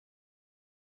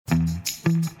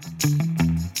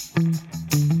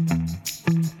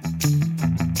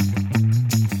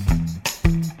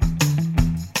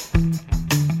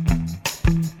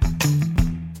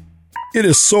It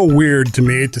is so weird to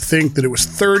me to think that it was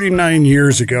 39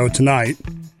 years ago tonight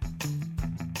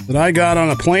that I got on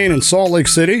a plane in Salt Lake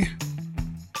City.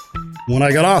 When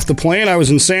I got off the plane, I was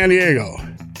in San Diego.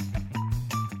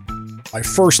 My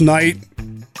first night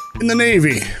in the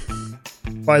Navy.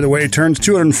 By the way, turns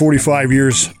 245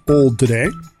 years old today.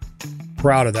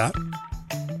 Proud of that.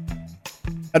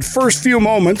 That first few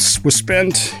moments was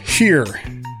spent here.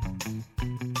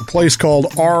 A place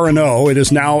called R&O. It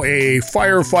is now a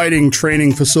firefighting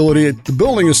training facility. The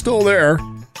building is still there.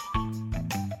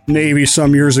 Navy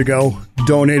some years ago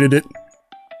donated it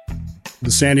to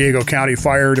the San Diego County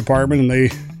Fire Department, and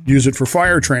they use it for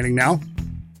fire training now.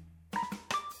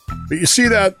 But you see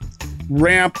that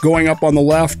ramp going up on the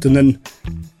left, and then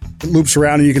it loops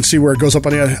around, and you can see where it goes up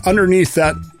on the underneath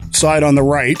that side on the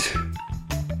right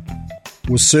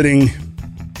was sitting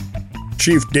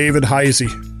Chief David Heisey.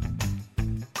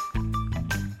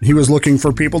 He was looking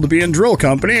for people to be in drill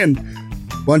company, and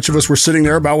a bunch of us were sitting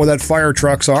there about where that fire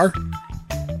trucks are.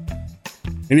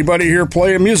 Anybody here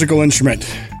play a musical instrument?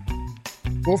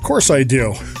 Well, of course I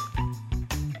do.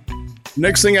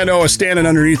 Next thing I know, I was standing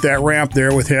underneath that ramp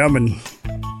there with him, and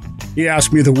he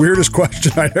asked me the weirdest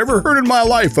question I'd ever heard in my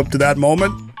life up to that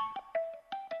moment,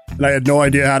 and I had no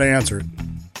idea how to answer it.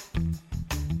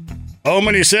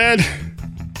 Oman, he said,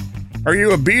 "Are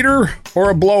you a beater or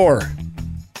a blower?"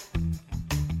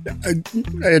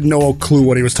 I had no clue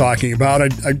what he was talking about.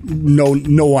 I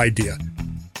no idea.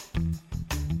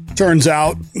 Turns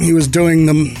out he was doing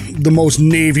the most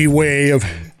Navy way of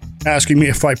asking me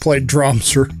if I played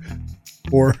drums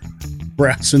or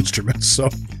brass instruments. So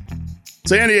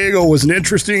San Diego was an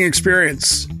interesting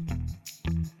experience.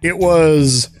 It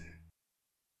was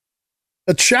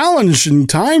a challenging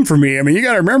time for me. I mean, you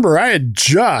got to remember, I had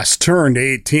just turned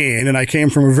 18, and I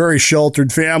came from a very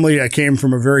sheltered family. I came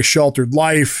from a very sheltered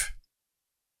life,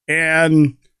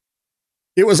 and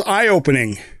it was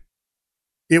eye-opening.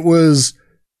 It was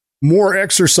more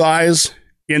exercise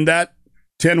in that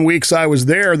 10 weeks I was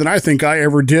there than I think I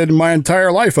ever did in my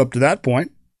entire life up to that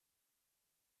point.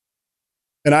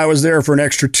 And I was there for an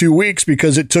extra 2 weeks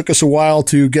because it took us a while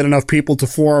to get enough people to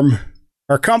form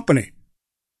our company.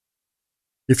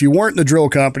 If you weren't in the drill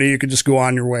company, you could just go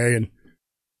on your way and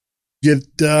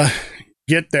get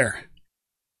there.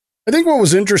 I think what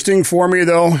was interesting for me,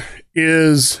 though,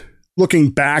 is looking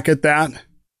back at that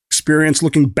experience,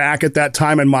 looking back at that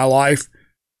time in my life.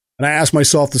 And I asked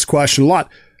myself this question a lot.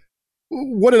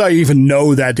 What did I even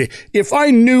know that day? If I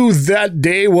knew that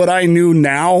day what I knew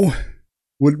now,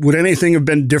 would anything have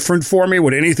been different for me?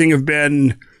 Would anything have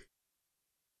been,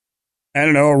 I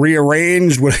don't know,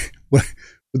 rearranged? Would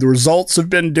the results have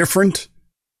been different?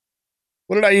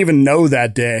 What did I even know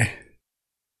that day?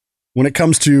 When it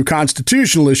comes to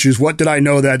constitutional issues, what did I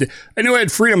know that day? I knew I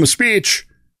had freedom of speech.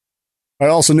 I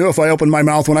also knew if I opened my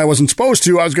mouth when I wasn't supposed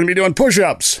to, I was going to be doing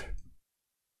push-ups.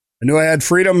 I knew I had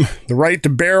freedom, the right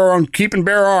to keep and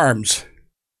bear arms.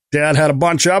 Dad had a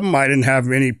bunch of them. I didn't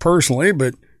have any personally,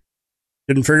 but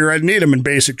didn't figure I'd need them in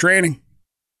basic training.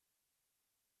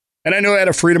 And I knew I had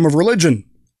a freedom of religion.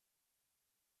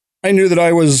 I knew that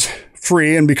I was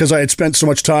free, and because I had spent so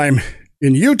much time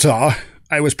in Utah,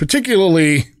 I was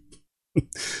particularly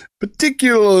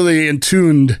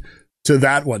attuned to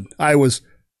that one. I was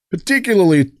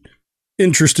particularly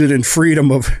interested in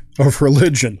freedom of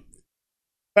religion.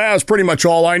 That was pretty much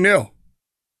all I knew.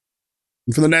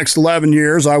 And for the next 11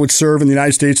 years, I would serve in the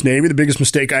United States Navy. The biggest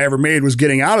mistake I ever made was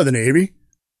getting out of the Navy.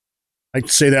 I can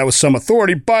say that with some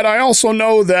authority, but I also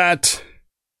know that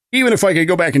even if I could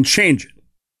go back and change it,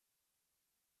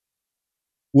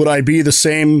 would I be the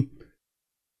same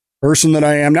person that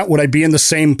I am now? Would I be in the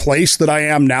same place that I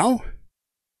am now?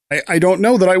 I don't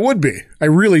know that I would be. I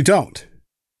really don't.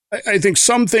 I think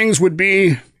some things would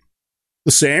be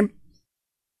the same.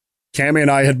 Cammie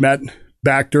and I had met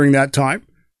back during that time.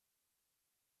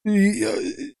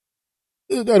 I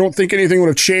don't think anything would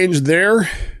have changed there,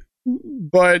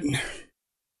 but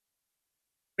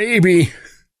maybe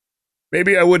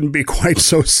I wouldn't be quite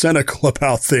so cynical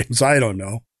about things. I don't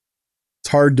know. It's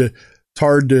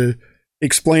hard to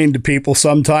explain to people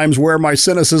sometimes where my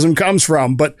cynicism comes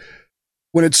from, but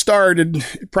when it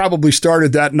probably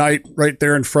started that night right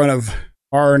there in front of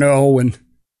R&O, and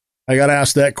I got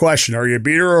asked that question, are you a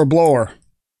beater or a blower?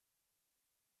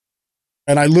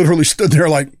 And I literally stood there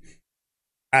like,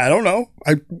 I don't know.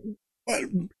 I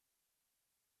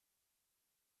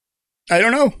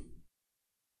don't know.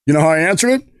 You know how I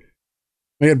answered it?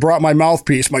 I had brought my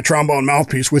mouthpiece, my trombone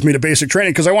mouthpiece, with me to basic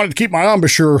training because I wanted to keep my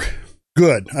embouchure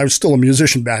good. I was still a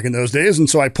musician back in those days, and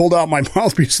so I pulled out my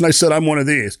mouthpiece and I said, I'm one of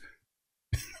these.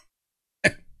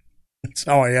 That's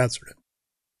how I answered it.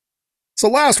 So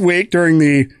last week, during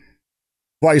the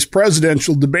vice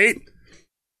presidential debate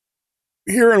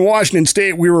here in Washington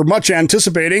State, we were much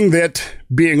anticipating that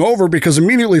being over, because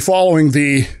immediately following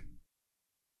the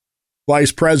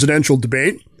vice presidential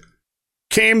debate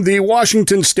came the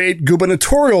Washington State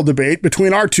gubernatorial debate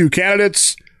between our two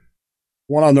candidates,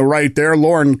 one on the right there,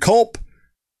 Lauren Culp,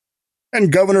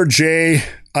 and Governor Jay,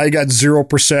 I got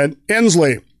 0%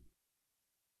 Inslee,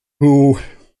 who,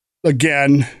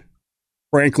 again,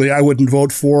 frankly, I wouldn't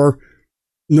vote for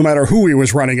no matter who he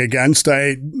was running against.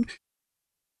 You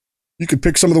could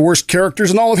pick some of the worst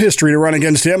characters in all of history to run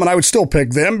against him, and I would still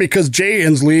pick them because Jay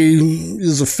Inslee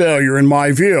is a failure in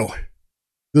my view.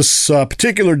 This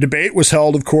particular debate was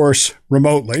held, of course,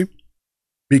 remotely,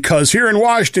 because here in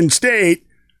Washington State,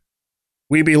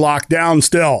 we be locked down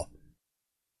still.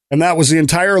 And that was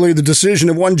entirely the decision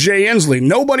of one Jay Inslee.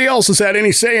 Nobody else has had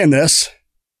any say in this,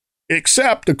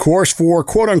 except, of course, for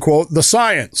quote-unquote the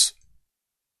science,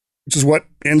 which is what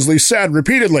Inslee said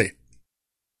repeatedly.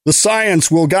 The science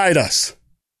will guide us.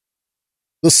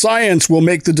 The science will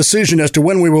make the decision as to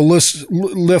when we will lift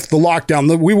the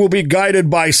lockdown. We will be guided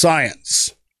by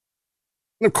science.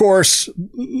 And of course,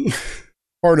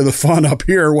 part of the fun up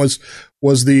here was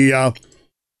the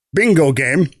bingo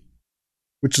game,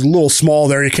 which is a little small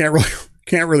there. You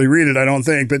can't really read it, I don't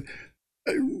think. But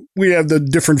we have the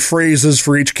different phrases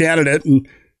for each candidate, and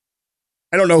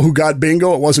I don't know who got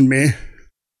bingo. It wasn't me.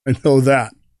 I know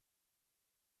that.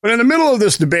 But in the middle of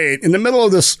this debate, in the middle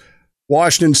of this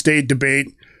Washington State debate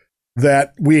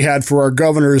that we had for our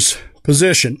governor's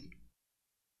position,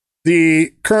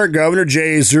 the current governor,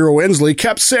 Jay Zero Inslee,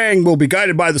 kept saying, we'll be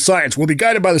guided by the science. We'll be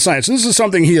guided by the science. This is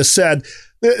something he has said.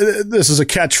 This is a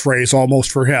catchphrase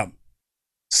almost for him.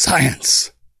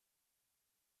 Science.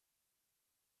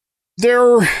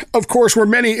 There, of course, were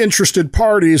many interested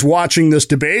parties watching this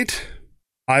debate.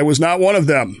 I was not one of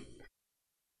them.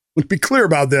 Let's be clear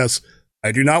about this.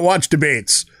 I do not watch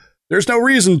debates. There's no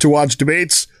reason to watch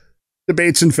debates.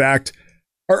 Debates, in fact,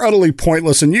 are utterly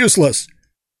pointless and useless.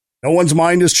 No one's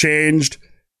mind has changed.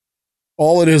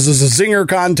 All it is a zinger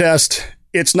contest.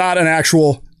 It's not an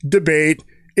actual debate.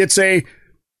 It's a,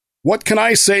 what can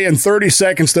I say in 30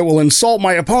 seconds that will insult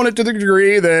my opponent to the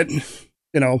degree that,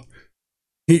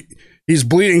 he's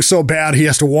bleeding so bad he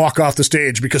has to walk off the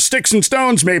stage, because sticks and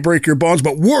stones may break your bones,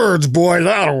 but words, boy,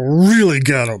 that'll really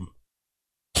get them.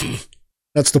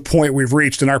 That's the point we've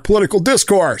reached in our political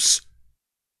discourse.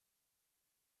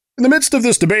 In the midst of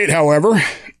this debate, however,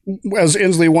 as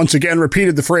Inslee once again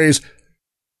repeated the phrase,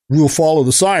 we'll follow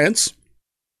the science,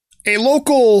 a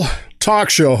local talk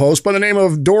show host by the name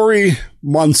of Dory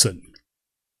Munson.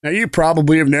 Now, you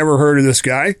probably have never heard of this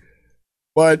guy,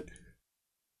 but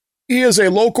he is a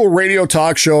local radio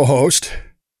talk show host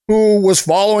who was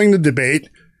following the debate,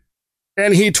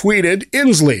 and he tweeted,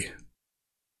 Inslee,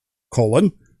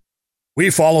 we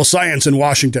follow science in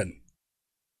Washington.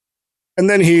 And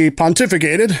then he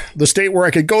pontificated, the state where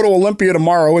I could go to Olympia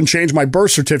tomorrow and change my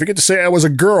birth certificate to say I was a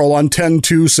girl on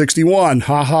 10/2/61.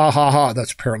 Ha ha ha ha.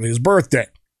 That's apparently his birthday.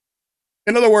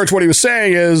 In other words, what he was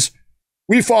saying is,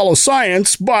 we follow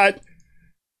science, but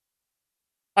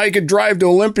I could drive to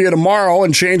Olympia tomorrow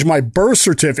and change my birth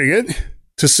certificate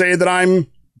to say that I'm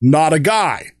not a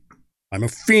guy. I'm a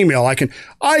female.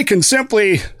 I can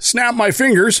simply snap my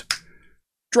fingers,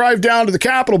 drive down to the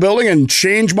Capitol building, and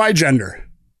change my gender.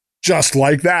 Just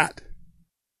like that.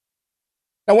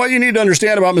 Now, what you need to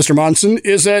understand about Mr. Munson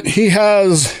is that he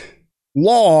has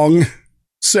long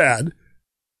said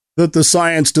that the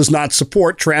science does not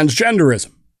support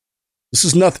transgenderism. This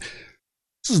is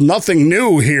nothing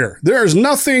new here. There is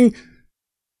nothing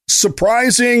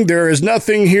surprising. There is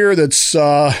nothing here that's,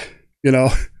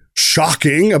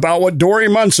 shocking about what Dory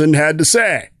Munson had to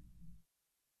say.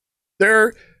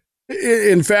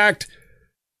 In fact,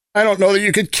 I don't know that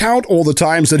you could count all the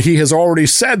times that he has already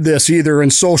said this, either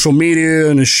in social media,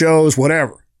 in his shows,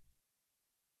 whatever.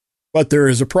 But there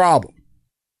is a problem.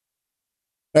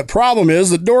 That problem is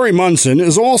that Dory Munson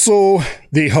is also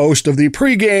the host of the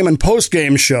pregame and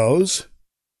postgame shows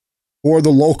for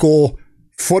the local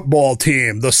football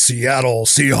team, the Seattle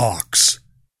Seahawks.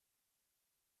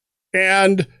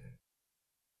 And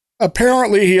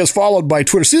apparently he is followed by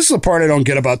Twitter. See, this is the part I don't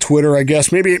get about Twitter, I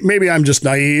guess. Maybe I'm just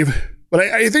naive. But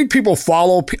I think people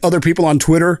follow other people on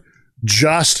Twitter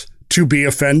just to be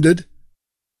offended.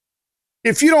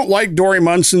 If you don't like Dory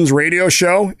Munson's radio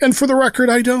show, and for the record,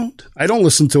 I don't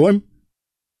listen to him.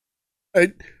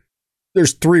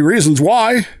 There's 3 reasons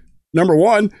why. Number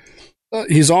 1,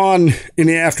 he's on in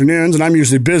the afternoons, and I'm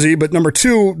usually busy. But number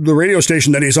 2, the radio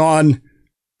station that he's on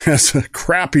has a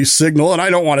crappy signal, and I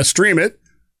don't want to stream it.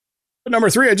 But number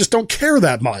 3, I just don't care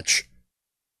that much.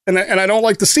 And I don't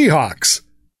like the Seahawks.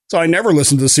 So I never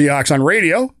listen to the Seahawks on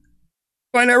radio.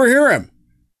 I never hear him.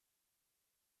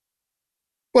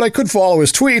 But I could follow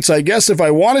his tweets, I guess, if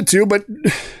I wanted to. But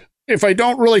if I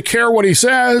don't really care what he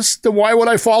says, then why would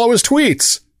I follow his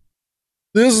tweets?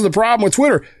 This is the problem with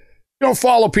Twitter. You don't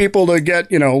follow people to get,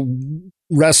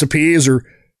 recipes or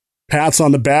pats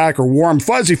on the back or warm,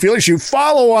 fuzzy feelings. You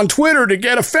follow on Twitter to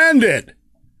get offended.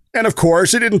 And of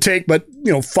course, it didn't take but,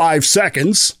 5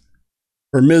 seconds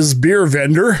for Ms. Beer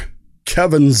Vendor,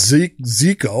 Kevin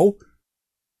Zico,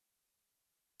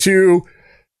 to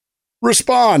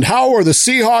respond. How are the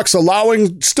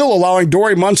Seahawks still allowing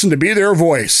Dory Munson to be their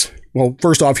voice? Well,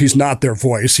 first off, he's not their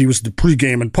voice. He was the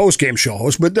pregame and postgame show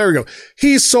host, but there you go.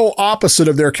 He's so opposite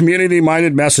of their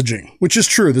community-minded messaging, which is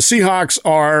true. The Seahawks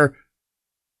are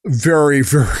very,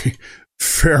 very,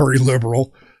 very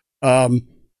liberal.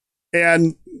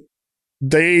 And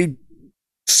they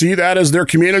see that as their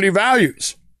community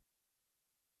values.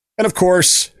 And of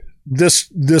course, this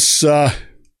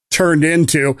turned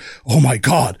into, oh my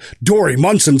God, Dory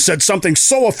Munson said something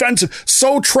so offensive,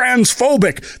 so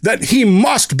transphobic that he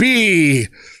must be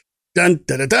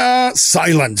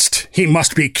silenced. He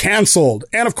must be canceled.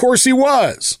 And of course he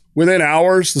was. Within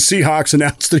hours, the Seahawks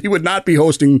announced that he would not be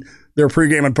hosting their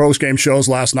pregame and postgame shows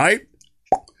last night.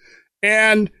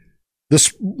 And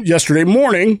yesterday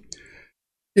morning,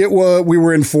 we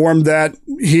were informed that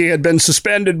he had been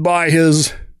suspended by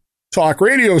his talk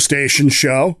radio station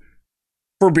show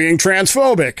for being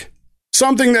transphobic,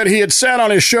 something that he had said on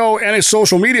his show and his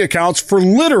social media accounts for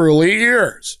literally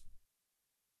years,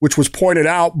 which was pointed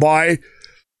out by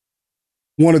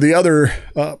one of the other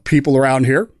people around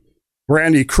here.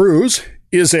 Brandy Cruz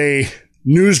is a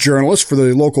news journalist for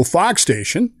the local Fox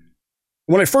station.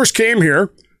 When I first came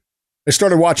here, I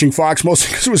started watching Fox mostly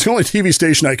because it was the only TV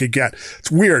station I could get. It's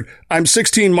weird. I'm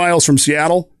 16 miles from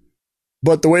Seattle,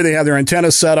 but the way they have their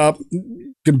antennas set up,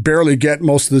 you can barely get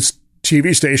most of the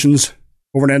TV stations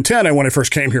over an antenna. When I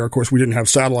first came here, of course, we didn't have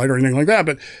satellite or anything like that.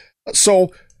 But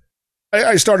so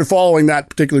I started following that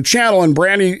particular channel, and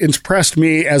Brandy impressed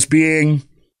me as being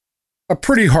a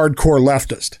pretty hardcore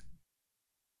leftist.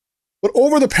 But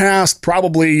over the past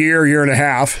probably year and a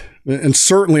half, and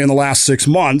certainly in the last 6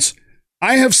 months,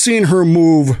 I have seen her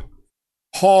move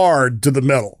hard to the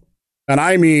middle. And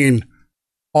I mean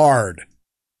hard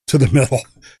to the middle.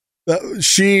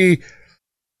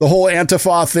 The whole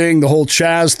Antifa thing, the whole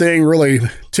Chaz thing really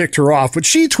ticked her off. But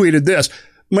she tweeted this.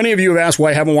 Many of you have asked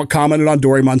why I haven't commented on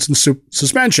Dory Munson's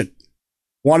suspension.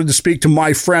 Wanted to speak to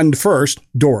my friend first,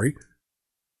 Dory,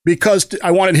 because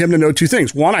I wanted him to know 2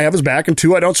 things. 1, I have his back, and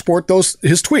 2, I don't support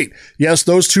his tweet. Yes,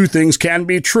 those 2 things can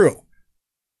be true.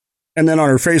 And then on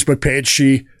her Facebook page,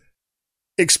 she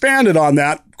expanded on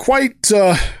that quite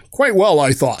well,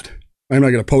 I thought. I'm not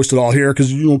going to post it all here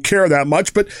because you don't care that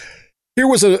much, but here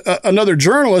was another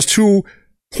journalist who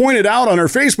pointed out on her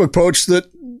Facebook post that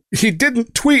he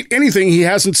didn't tweet anything he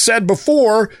hasn't said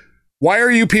before. Why are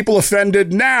you people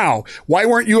offended now? Why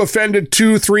weren't you offended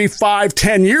 2, 3, 5,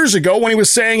 10 years ago when he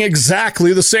was saying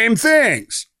exactly the same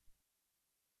things?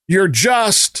 You're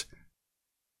just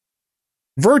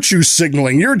virtue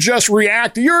signaling. You're just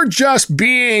reacting. You're just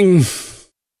being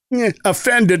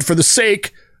offended for the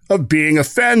sake of being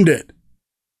offended.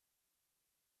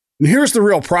 And here's the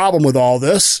real problem with all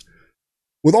this.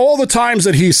 With all the times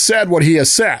that he said what he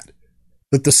has said,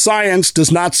 that the science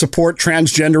does not support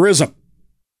transgenderism.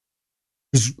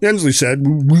 As Inslee said,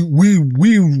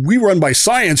 we run by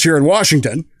science here in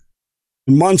Washington.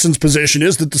 And Munson's position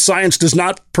is that the science does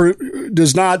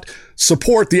not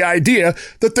support the idea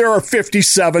that there are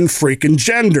 57 freaking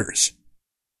genders.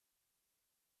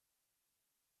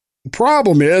 The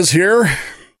problem is here,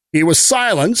 he was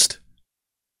silenced,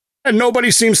 and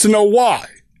nobody seems to know why.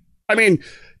 I mean,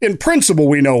 in principle,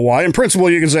 we know why. In principle,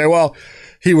 you can say, well,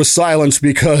 he was silenced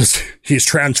because he's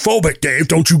transphobic, Dave.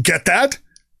 Don't you get that?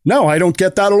 No, I don't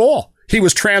get that at all. He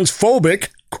was transphobic,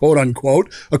 quote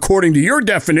unquote, according to your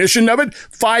definition of it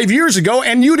 5 years ago,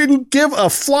 and you didn't give a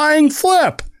flying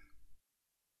flip.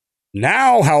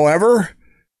 Now, however,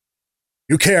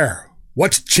 you care.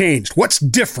 What's changed? What's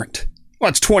different? Well,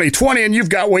 it's 2020 and you've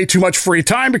got way too much free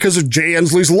time because of Jay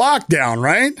Inslee's lockdown,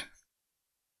 right?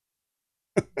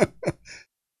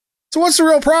 So what's the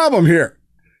real problem here?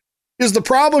 Is the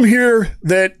problem here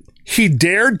that he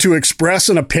dared to express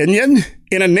an opinion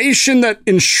in a nation that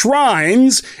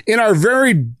enshrines in our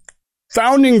very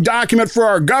founding document for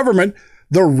our government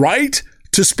the right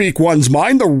to speak one's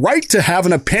mind, the right to have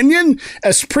an opinion,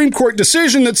 a Supreme Court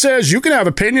decision that says you can have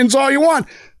opinions all you want.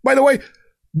 By the way,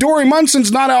 Dory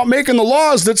Munson's not out making the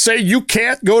laws that say you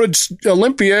can't go to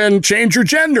Olympia and change your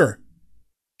gender.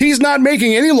 He's not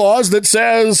making any laws that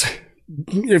says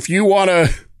if you want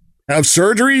to have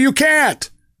surgery, you can't.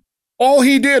 All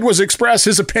he did was express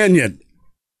his opinion.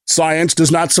 Science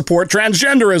does not support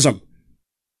transgenderism.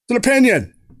 It's an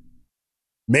opinion.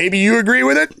 Maybe you agree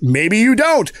with it, maybe you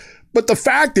don't. But the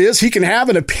fact is, he can have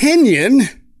an opinion,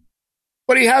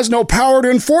 but he has no power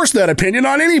to enforce that opinion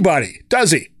on anybody,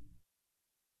 does he?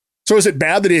 So is it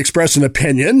bad that he expressed an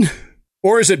opinion,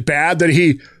 or is it bad that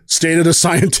he stated a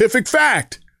scientific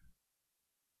fact?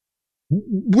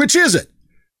 Which is it?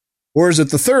 Or is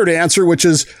it the third answer, which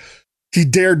is he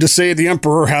dared to say the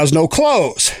emperor has no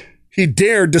clothes? He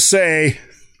dared to say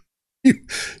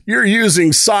you're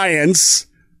using science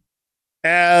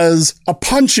as a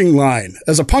punchline.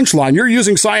 You're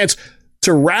using science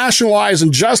to rationalize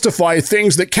and justify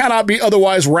things that cannot be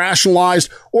otherwise rationalized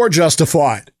or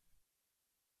justified.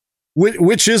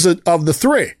 Which is it of the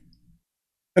three?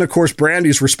 And of course,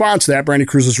 Brandy Cruz's response to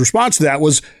that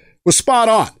was spot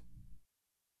on.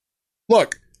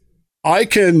 Look, I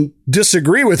can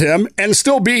disagree with him and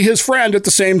still be his friend at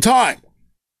the same time.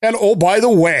 And oh, by the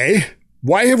way,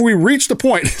 why have we reached the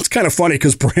point? It's kind of funny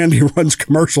because Brandy runs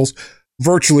commercials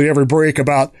virtually every break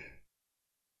about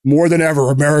more than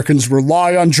ever, Americans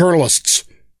rely on journalists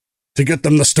to get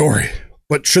them the story.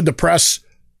 But should the press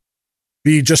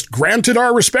be just granted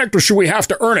our respect, or should we have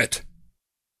to earn it?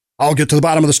 I'll get to the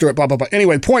bottom of the story, blah, blah, blah.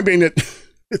 Anyway, the point being that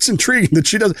it's intriguing that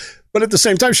she does, but at the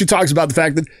same time, she talks about the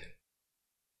fact that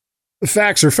the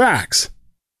facts are facts.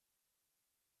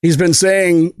 He's been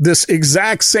saying this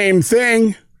exact same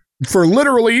thing for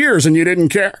literally years, and you didn't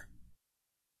care.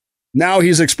 Now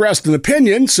he's expressed an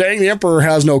opinion saying the emperor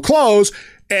has no clothes,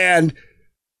 and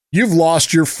you've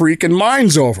lost your freaking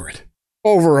minds over it.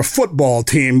 Over a football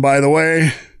team, by the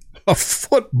way. A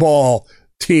football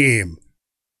team.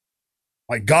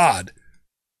 My God.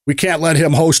 We can't let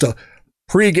him host a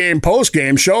pre-game,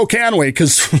 post-game show, can we?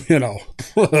 Because,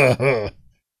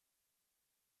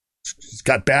 he's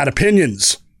got bad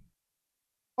opinions.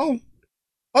 Oh,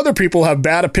 other people have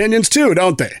bad opinions too,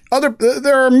 don't they?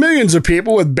 There are millions of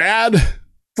people with bad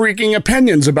freaking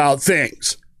opinions about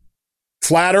things.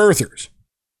 Flat earthers.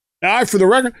 Now, for the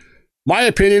record, my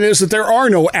opinion is that there are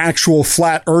no actual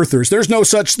flat earthers. There's no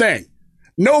such thing.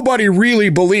 Nobody really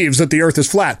believes that the earth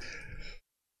is flat.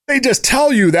 They just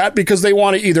tell you that because they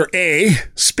want to either A,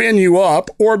 spin you up,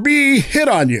 or B, hit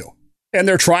on you. And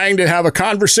they're trying to have a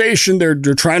conversation. They're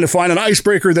trying to find an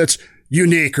icebreaker that's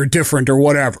unique or different or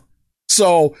whatever.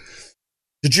 So,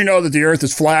 did you know that the earth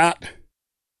is flat?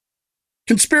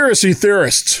 Conspiracy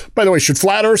theorists. By the way, should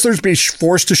flat earthers be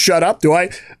forced to shut up? Do I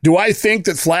think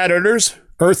that flat earthers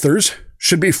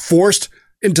should be forced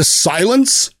into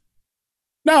silence?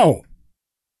 No.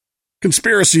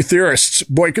 Conspiracy theorists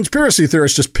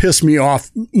just piss me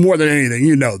off more than anything.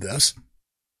 You know this.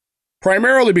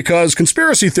 Primarily because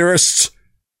conspiracy theorists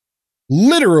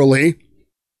literally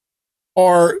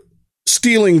are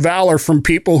stealing valor from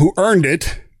people who earned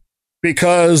it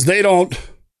because they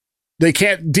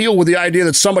can't deal with the idea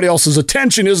that somebody else's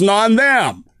attention isn't on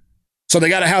them. So they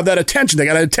got to have that attention. They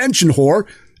got an attention whore.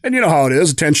 And you know how it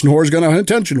is. Attention whore is going to have an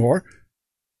attention whore.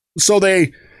 So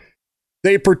they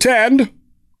pretend,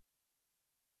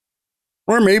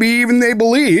 or maybe even they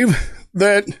believe,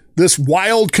 that this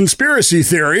wild conspiracy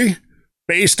theory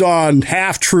based on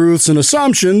half-truths and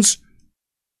assumptions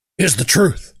is the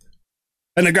truth.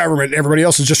 And the government, everybody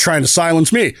else is just trying to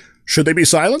silence me. Should they be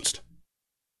silenced?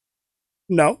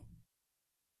 No.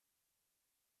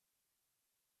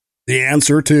 The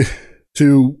answer to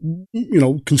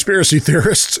conspiracy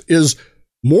theorists is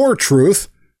more truth,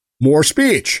 more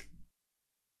speech,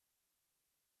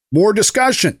 more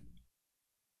discussion.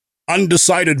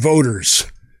 Undecided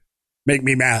voters make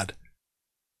me mad.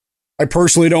 I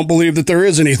personally don't believe that there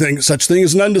is such thing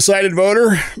as an undecided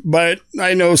voter, but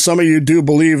I know some of you do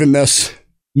believe in this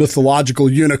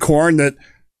mythological unicorn that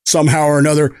somehow or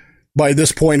another, by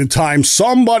this point in time,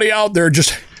 somebody out there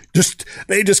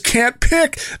they just can't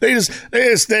pick. They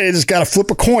just got to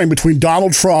flip a coin between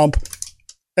Donald Trump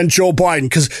and Joe Biden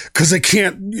because they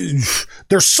can't.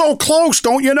 They're so close,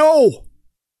 don't you know?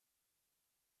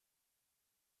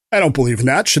 I don't believe in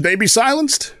that. Should they be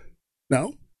silenced?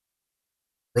 No.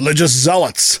 Religious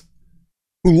zealots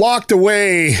who locked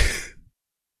away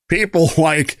people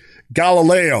like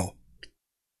Galileo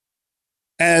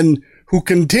and who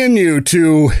continue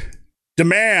to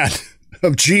demand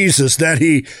of Jesus that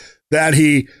he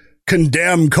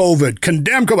condemn COVID.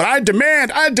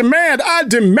 I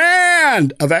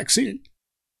demand a vaccine.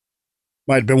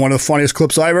 Might have been one of the funniest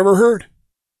clips I've ever heard.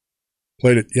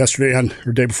 Played it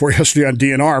day before yesterday on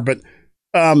DNR, but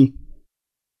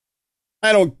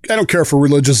I don't care for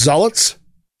religious zealots.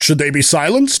 Should they be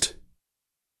silenced?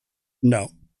 No.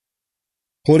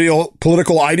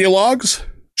 Political ideologues?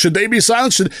 Should they be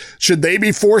silenced? Should they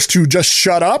be forced to just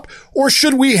shut up? Or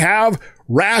should we have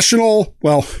rational,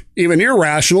 well, even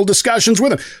irrational discussions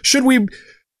with them? Should we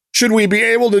be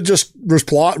able to just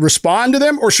respond to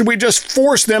them? Or should we just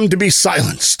force them to be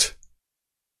silenced?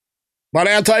 About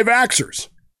anti-vaxxers.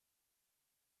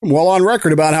 I'm well on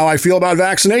record about how I feel about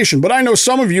vaccination, but I know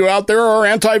some of you out there are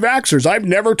anti-vaxxers. I've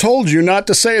never told you not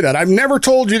to say that. I've never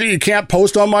told you that you can't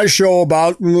post on my show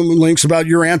about links about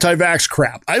your anti-vax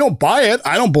crap. I don't buy it.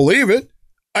 I don't believe it.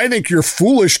 I think you're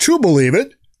foolish to believe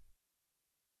it.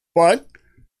 But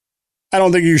I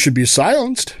don't think you should be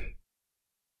silenced.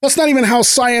 That's not even how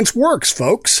science works,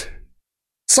 folks.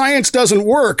 Science doesn't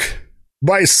work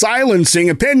by silencing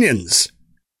opinions.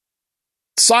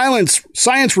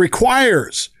 Science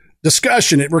requires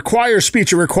discussion. It requires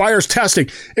speech. It requires testing.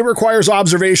 It requires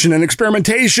observation and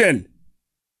experimentation.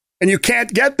 And you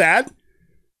can't get that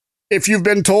if you've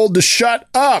been told to shut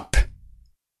up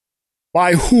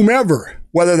by whomever,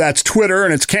 whether that's Twitter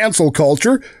and its cancel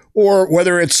culture, or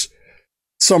whether it's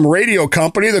some radio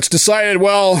company that's decided,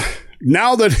 well,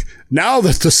 now that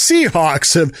the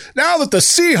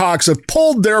Seahawks have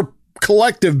pulled their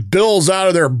collective bills out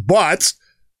of their butts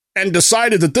and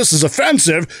decided that this is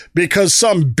offensive because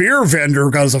some beer vendor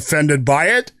got offended by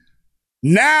it,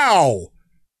 now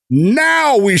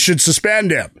we should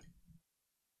suspend him.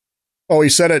 Oh, he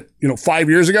said it, 5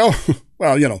 years ago?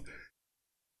 Well,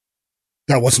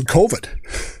 that wasn't COVID.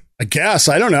 I guess,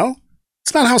 I don't know.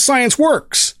 It's not how science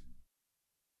works.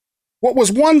 What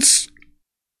was once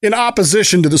in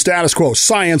opposition to the status quo,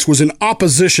 science was in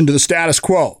opposition to the status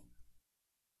quo,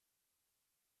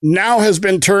 now has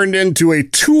been turned into a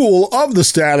tool of the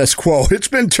status quo. It's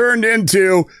been turned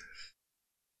into,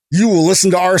 you will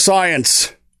listen to our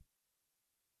science.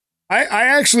 I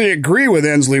actually agree with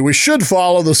Inslee. We should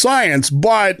follow the science,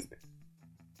 but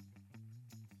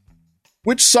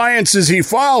which science is he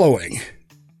following?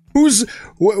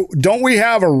 Don't we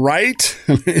have a right?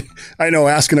 I know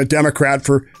asking a Democrat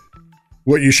for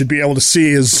what you should be able to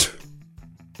see is,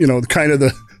 kind of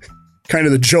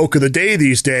the joke of the day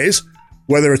these days.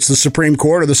 Whether it's the Supreme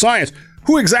Court or the science.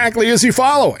 Who exactly is he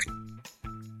following?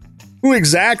 Who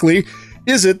exactly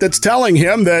is it that's telling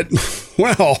him that,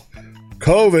 well,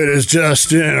 COVID is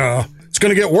just, it's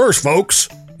going to get worse, folks.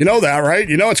 You know that, right?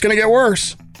 You know it's going to get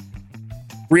worse.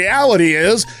 Reality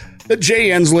is that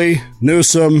Jay Inslee,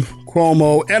 Newsom,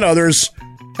 Cuomo, and others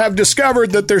have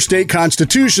discovered that their state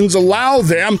constitutions allow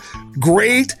them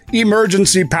great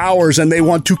emergency powers, and they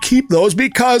want to keep those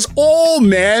because all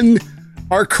men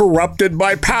are corrupted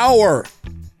by power.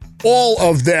 All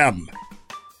of them.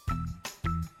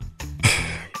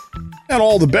 And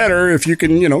all the better if you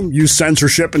can, use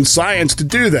censorship and science to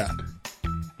do that.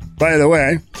 By the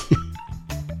way,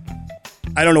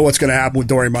 I don't know what's going to happen with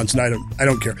Dory Munson. I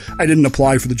don't care. I didn't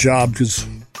apply for the job because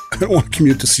I don't want to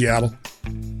commute to Seattle.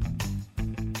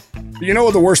 But you know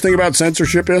what the worst thing about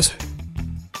censorship is?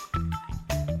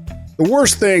 The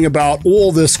worst thing about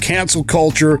all this cancel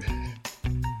culture,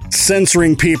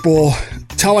 censoring people,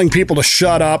 telling people to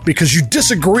shut up because you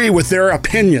disagree with their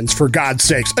opinions, for God's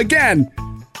sakes. Again,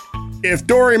 if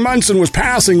Dory Munson was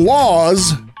passing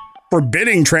laws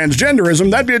forbidding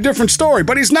transgenderism, that'd be a different story,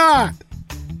 but he's not.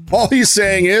 All he's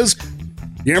saying is,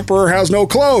 the emperor has no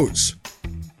clothes.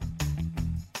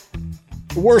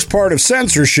 The worst part of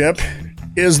censorship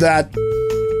is that